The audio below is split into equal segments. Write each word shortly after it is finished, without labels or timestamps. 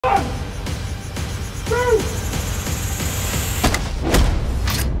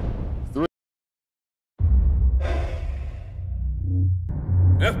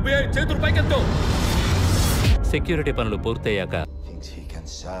FBI చేతులు పైకెత్తు. Security పనులు పూర్తయ్యాక Thinks he can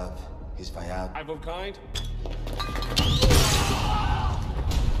serve his way out. I will kind.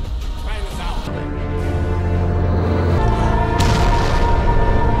 Trying this out.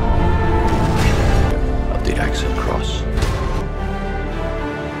 Of the accent cross.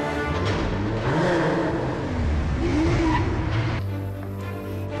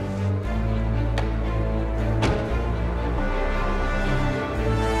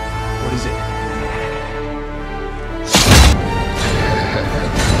 What is it?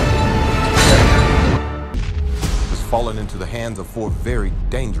 Has fallen into the hands of four very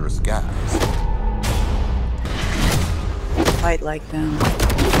dangerous guys. Fight like them.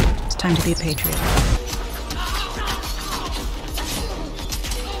 It's time to be a patriot.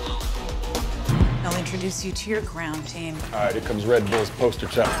 I'll introduce you to your ground team. All right, here comes Red Bull's poster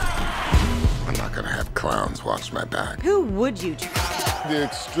child. I'm not gonna have clowns watch my back. Who would you choose? The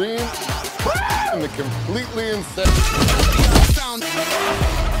extreme and the completely insane.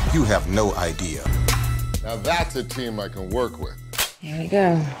 You have no idea. Now that's a team I can work with. Here we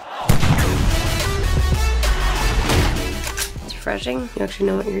go. It's refreshing. You actually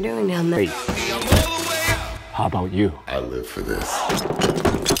know what you're doing down there. Hey. How about you? I live for this.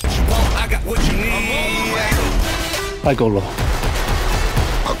 I go low.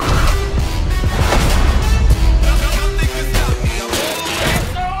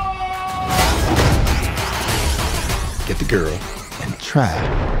 Get the girl and try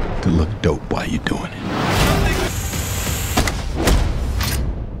to look dope while you're doing it.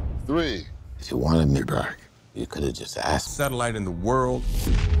 3. If you wanted me back, you could have just asked. Satellite in the world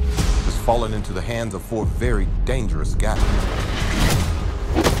has fallen into the hands of four very dangerous guys.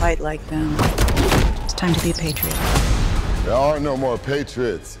 Fight like them. It's time to be a patriot. There are no more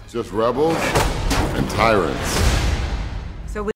patriots, just rebels and tyrants.